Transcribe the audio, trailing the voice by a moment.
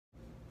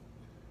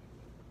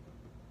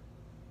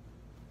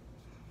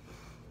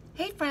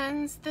Hey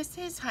friends, this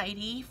is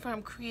Heidi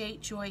from Create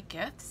Joy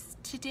Gifts.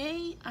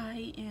 Today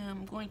I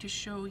am going to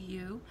show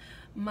you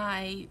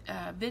my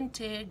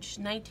vintage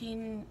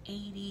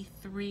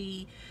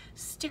 1983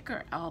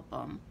 sticker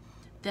album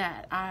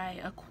that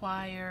I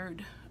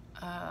acquired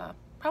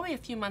probably a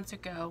few months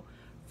ago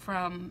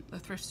from the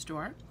thrift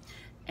store.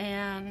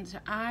 And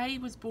I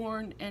was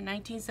born in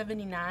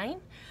 1979,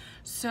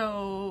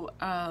 so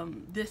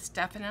this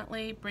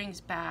definitely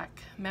brings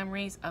back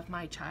memories of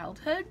my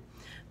childhood.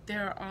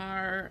 There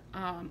are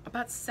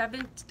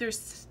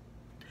there's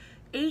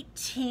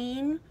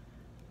 18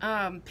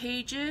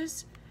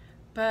 pages,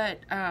 but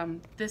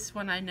this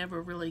one I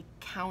never really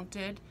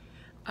counted.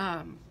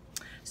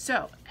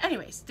 So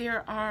anyways,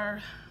 there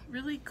are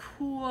really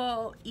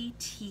cool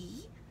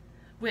E.T.,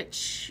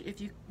 which if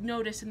you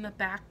notice in the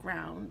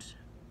background,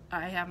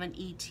 I have an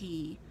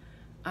E.T.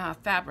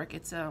 Fabric.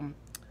 It's a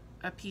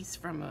piece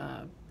from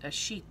a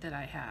sheet that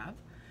I have.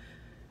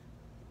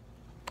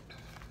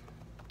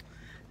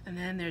 And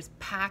then there's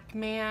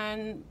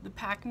Pac-Man, the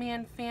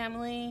Pac-Man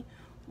family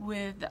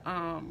with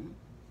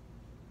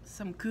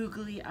some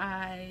googly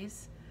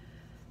eyes.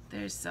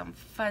 There's some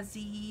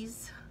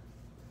fuzzies.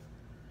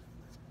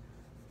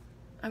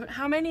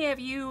 How many of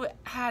you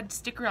had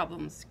sticker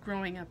albums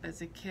growing up as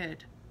a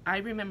kid? I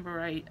remember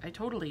I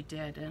totally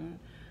did, and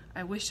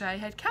I wish I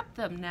had kept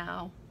them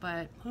now,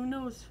 but who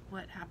knows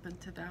what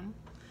happened to them.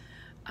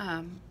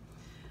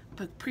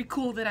 But pretty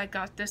cool that I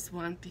got this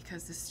one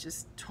because this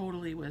just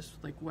totally was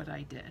like what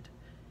I did.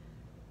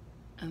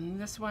 And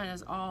this one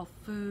is all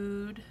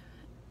food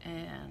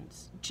and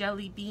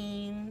jelly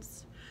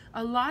beans.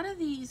 A lot of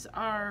these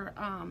are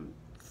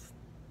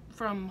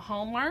from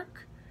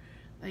Hallmark.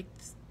 Like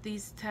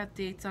these have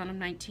dates on them,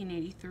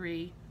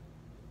 1983.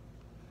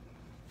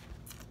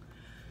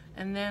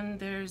 And then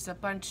there's a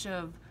bunch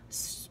of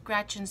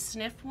scratch and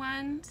sniff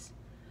ones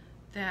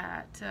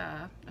that,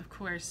 of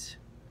course,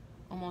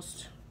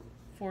 almost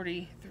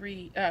 40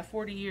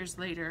 years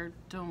later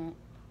don't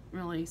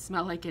really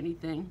smell like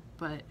anything,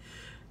 but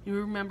you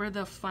remember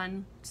the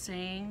fun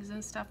sayings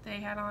and stuff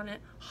they had on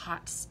it?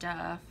 Hot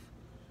stuff.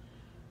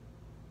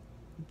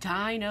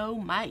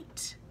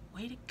 Dynamite.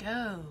 Way to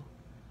go.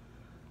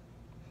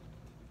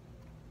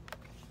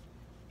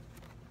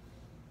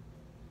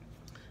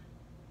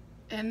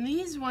 And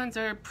these ones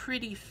are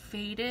pretty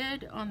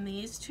faded on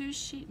these two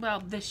sheets.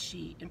 Well, this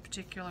sheet in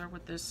particular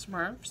with the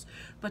Smurfs,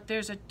 but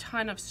there's a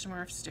ton of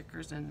Smurf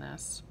stickers in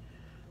this.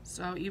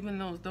 So even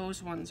though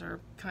those ones are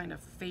kind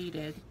of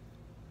faded,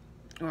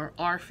 or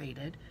are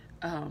faded,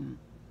 some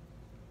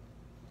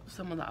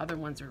of the other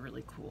ones are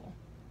really cool.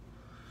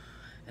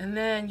 And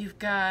then you've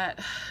got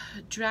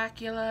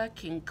Dracula,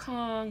 King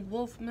Kong,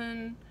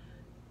 Wolfman,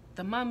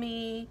 the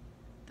Mummy,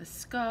 the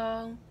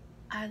Skull,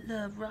 I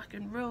Love Rock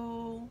and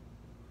Roll,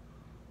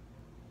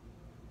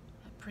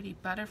 pretty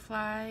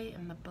butterfly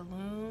and the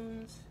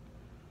balloons.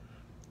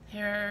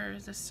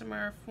 Here's a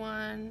Smurf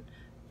one.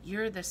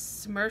 You're the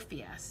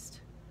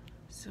Smurfiest.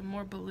 Some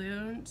more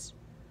balloons.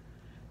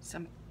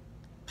 Some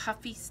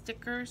puffy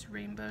stickers,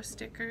 rainbow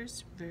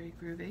stickers, very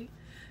groovy.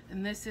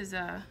 And this is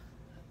a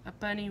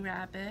bunny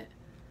rabbit,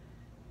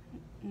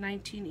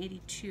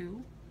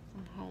 1982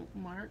 from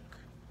Hallmark.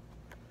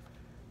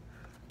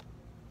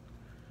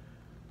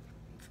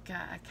 We've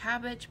got a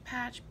Cabbage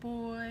Patch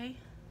Boy.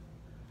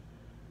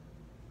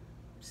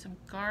 Some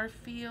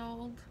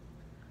Garfield,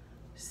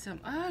 some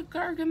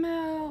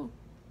Gargamel,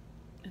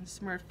 and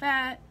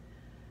Smurfette.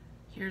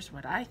 Here's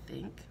what I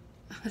think.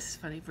 This is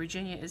funny.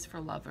 Virginia is for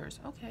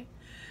lovers. Okay.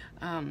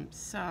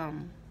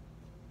 Some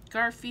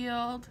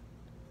Garfield,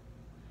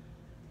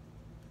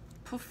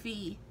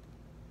 Puffy,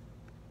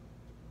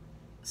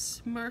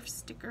 Smurf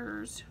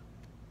stickers,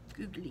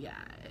 googly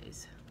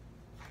eyes.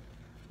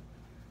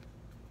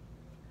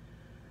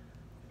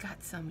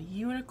 Got some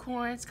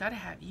unicorns. Gotta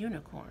have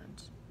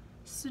unicorns.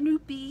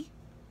 Snoopy,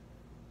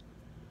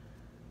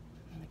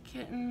 and the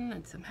kitten,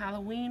 and some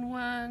Halloween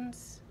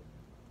ones,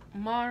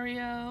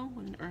 Mario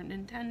or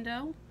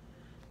Nintendo,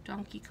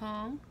 Donkey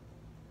Kong,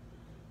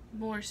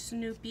 more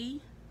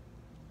Snoopy.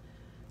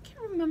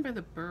 Can't remember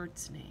the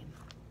bird's name.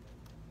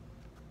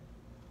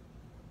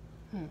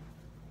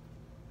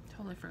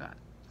 Totally forgot.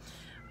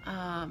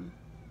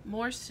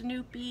 More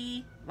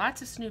Snoopy,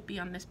 lots of Snoopy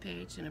on this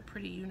page, and a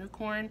pretty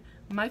unicorn.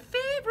 My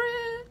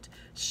favorite,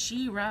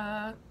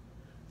 She-Ra.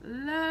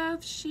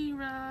 Love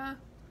She-Ra.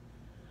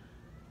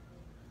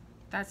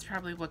 That's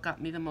probably what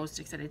got me the most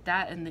excited.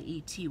 That and the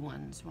E.T.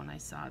 ones when I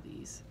saw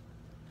these.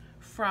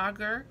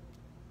 Frogger.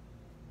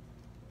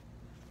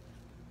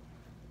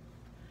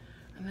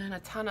 And then a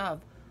ton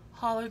of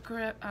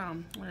hologram,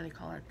 what do they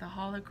call it? The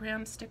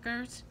hologram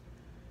stickers.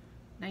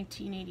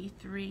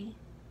 1983.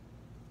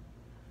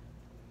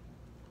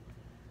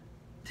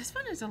 This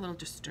one is a little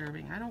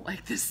disturbing. I don't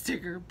like this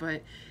sticker,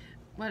 but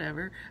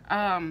whatever.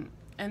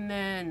 And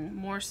then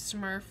more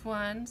Smurf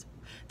ones.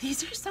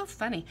 These are so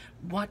funny.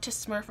 Want to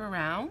Smurf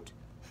around?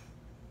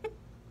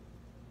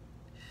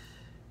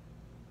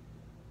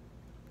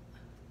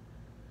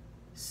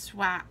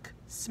 Swack.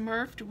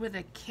 Smurfed with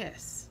a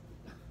kiss.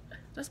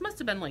 This must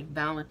have been like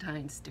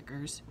Valentine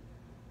stickers.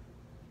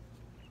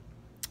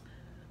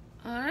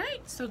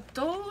 Alright, so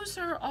those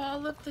are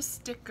all of the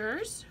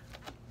stickers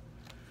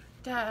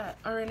that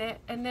are in it.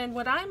 And then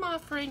what I'm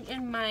offering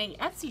in my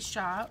Etsy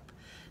shop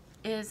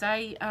is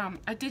a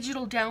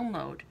digital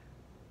download.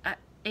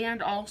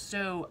 And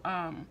also,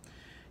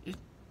 if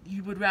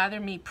you would rather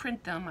me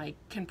print them, I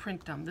can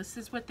print them. This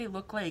is what they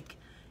look like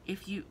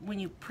when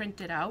you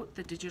print it out,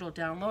 the digital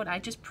download. I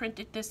just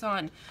printed this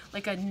on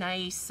like a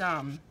nice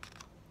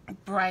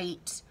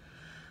bright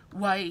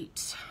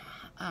white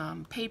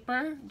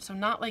paper. So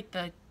not like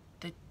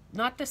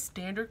not the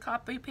standard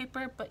copy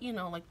paper, but you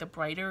know, like the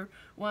brighter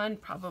one.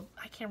 Probably,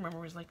 I can't remember,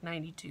 it was like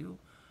 92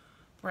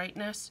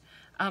 brightness.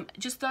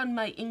 Just on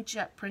my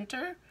inkjet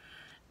printer.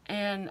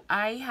 And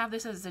I have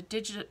this as a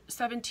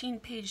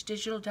 17-page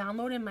digital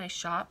download in my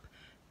shop,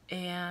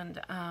 and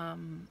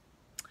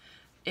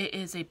it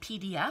is a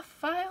PDF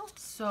file.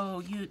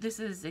 So this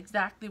is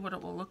exactly what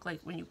it will look like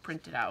when you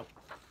print it out.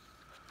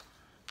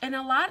 And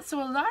a lot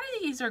of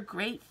these are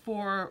great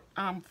for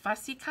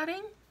fussy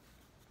cutting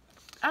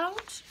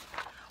out,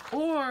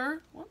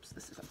 or whoops,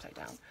 this is upside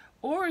down.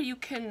 Or you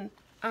can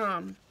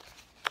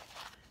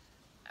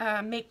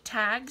make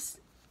tags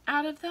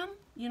out of them.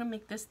 You know,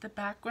 make this the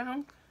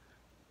background.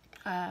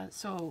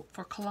 So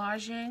for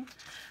collaging,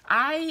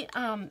 I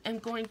am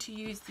going to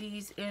use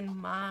these in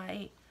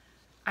my.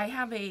 I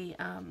have a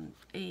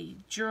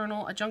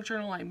journal, a junk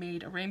journal I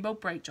made, a Rainbow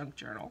Bright junk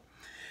journal,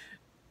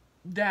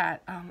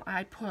 that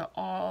I put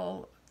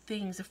all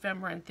things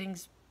ephemera and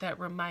things that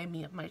remind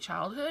me of my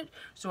childhood.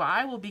 So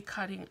I will be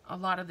cutting a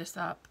lot of this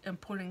up and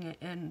putting it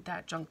in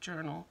that junk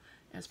journal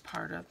as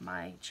part of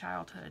my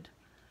childhood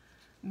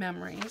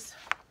memories.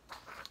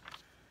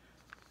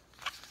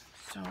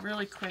 So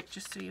really quick,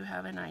 just so you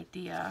have an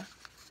idea.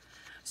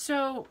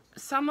 So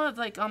some of,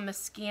 like, on the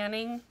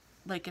scanning,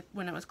 like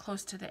when it was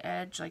close to the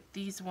edge, like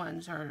these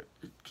ones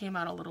came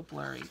out a little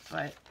blurry,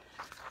 but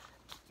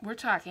we're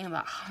talking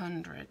about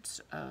hundreds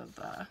of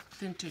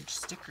vintage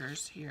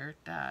stickers here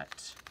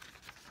that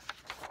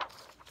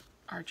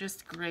are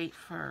just great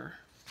for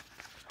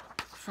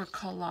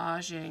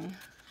collaging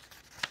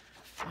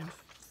and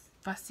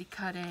fussy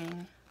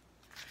cutting,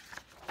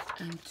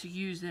 and to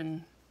use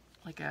in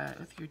like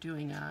if you're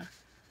doing a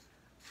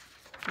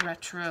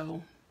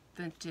retro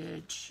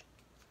vintage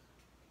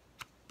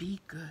be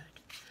good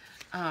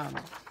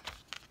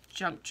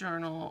junk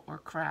journal or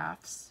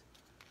crafts.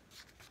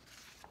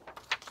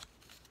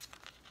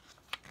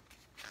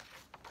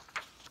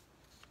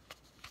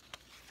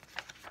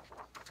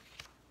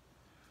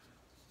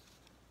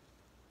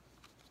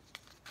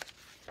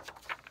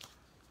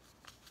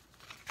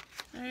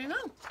 There you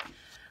go.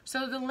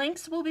 So the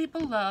links will be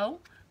below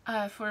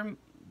for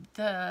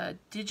the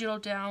digital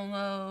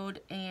download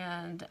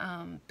and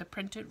the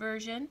printed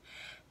version.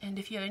 And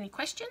if you have any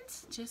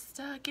questions, just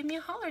give me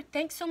a holler.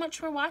 Thanks so much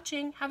for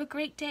watching. Have a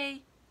great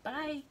day.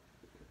 Bye.